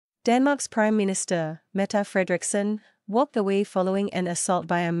Denmark's Prime Minister, Mette Frederiksen, walked away following an assault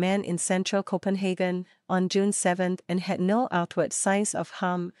by a man in central Copenhagen on June 7 and had no outward signs of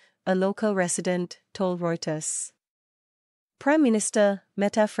harm, a local resident told Reuters. Prime Minister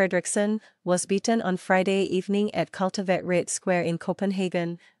Mette Frederiksen was beaten on Friday evening at Cultivat Square in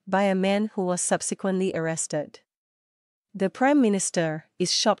Copenhagen by a man who was subsequently arrested. The Prime Minister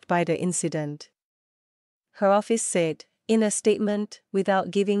is shocked by the incident, her office said, in a statement,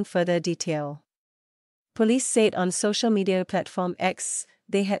 without giving further detail. Police said on social media platform X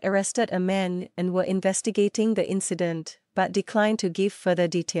they had arrested a man and were investigating the incident, but declined to give further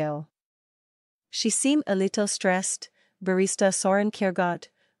detail. She seemed a little stressed, barrister Soren Kiergaard,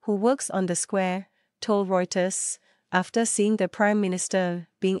 who works on the square, told Reuters, after seeing the Prime Minister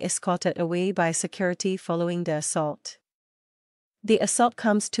being escorted away by security following the assault. The assault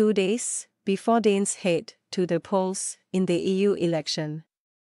comes 2 days before Danes head to the polls in the EU election.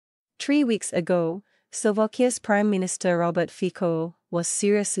 3 weeks ago, Slovakia's Prime Minister Robert Fico was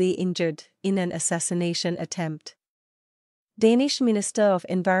seriously injured in an assassination attempt. Danish Minister of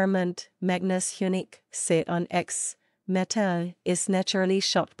Environment Magnus Heunicke said on X, Mette is naturally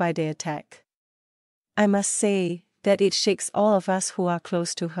shocked by the attack. I must say that it shakes all of us who are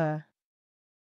close to her.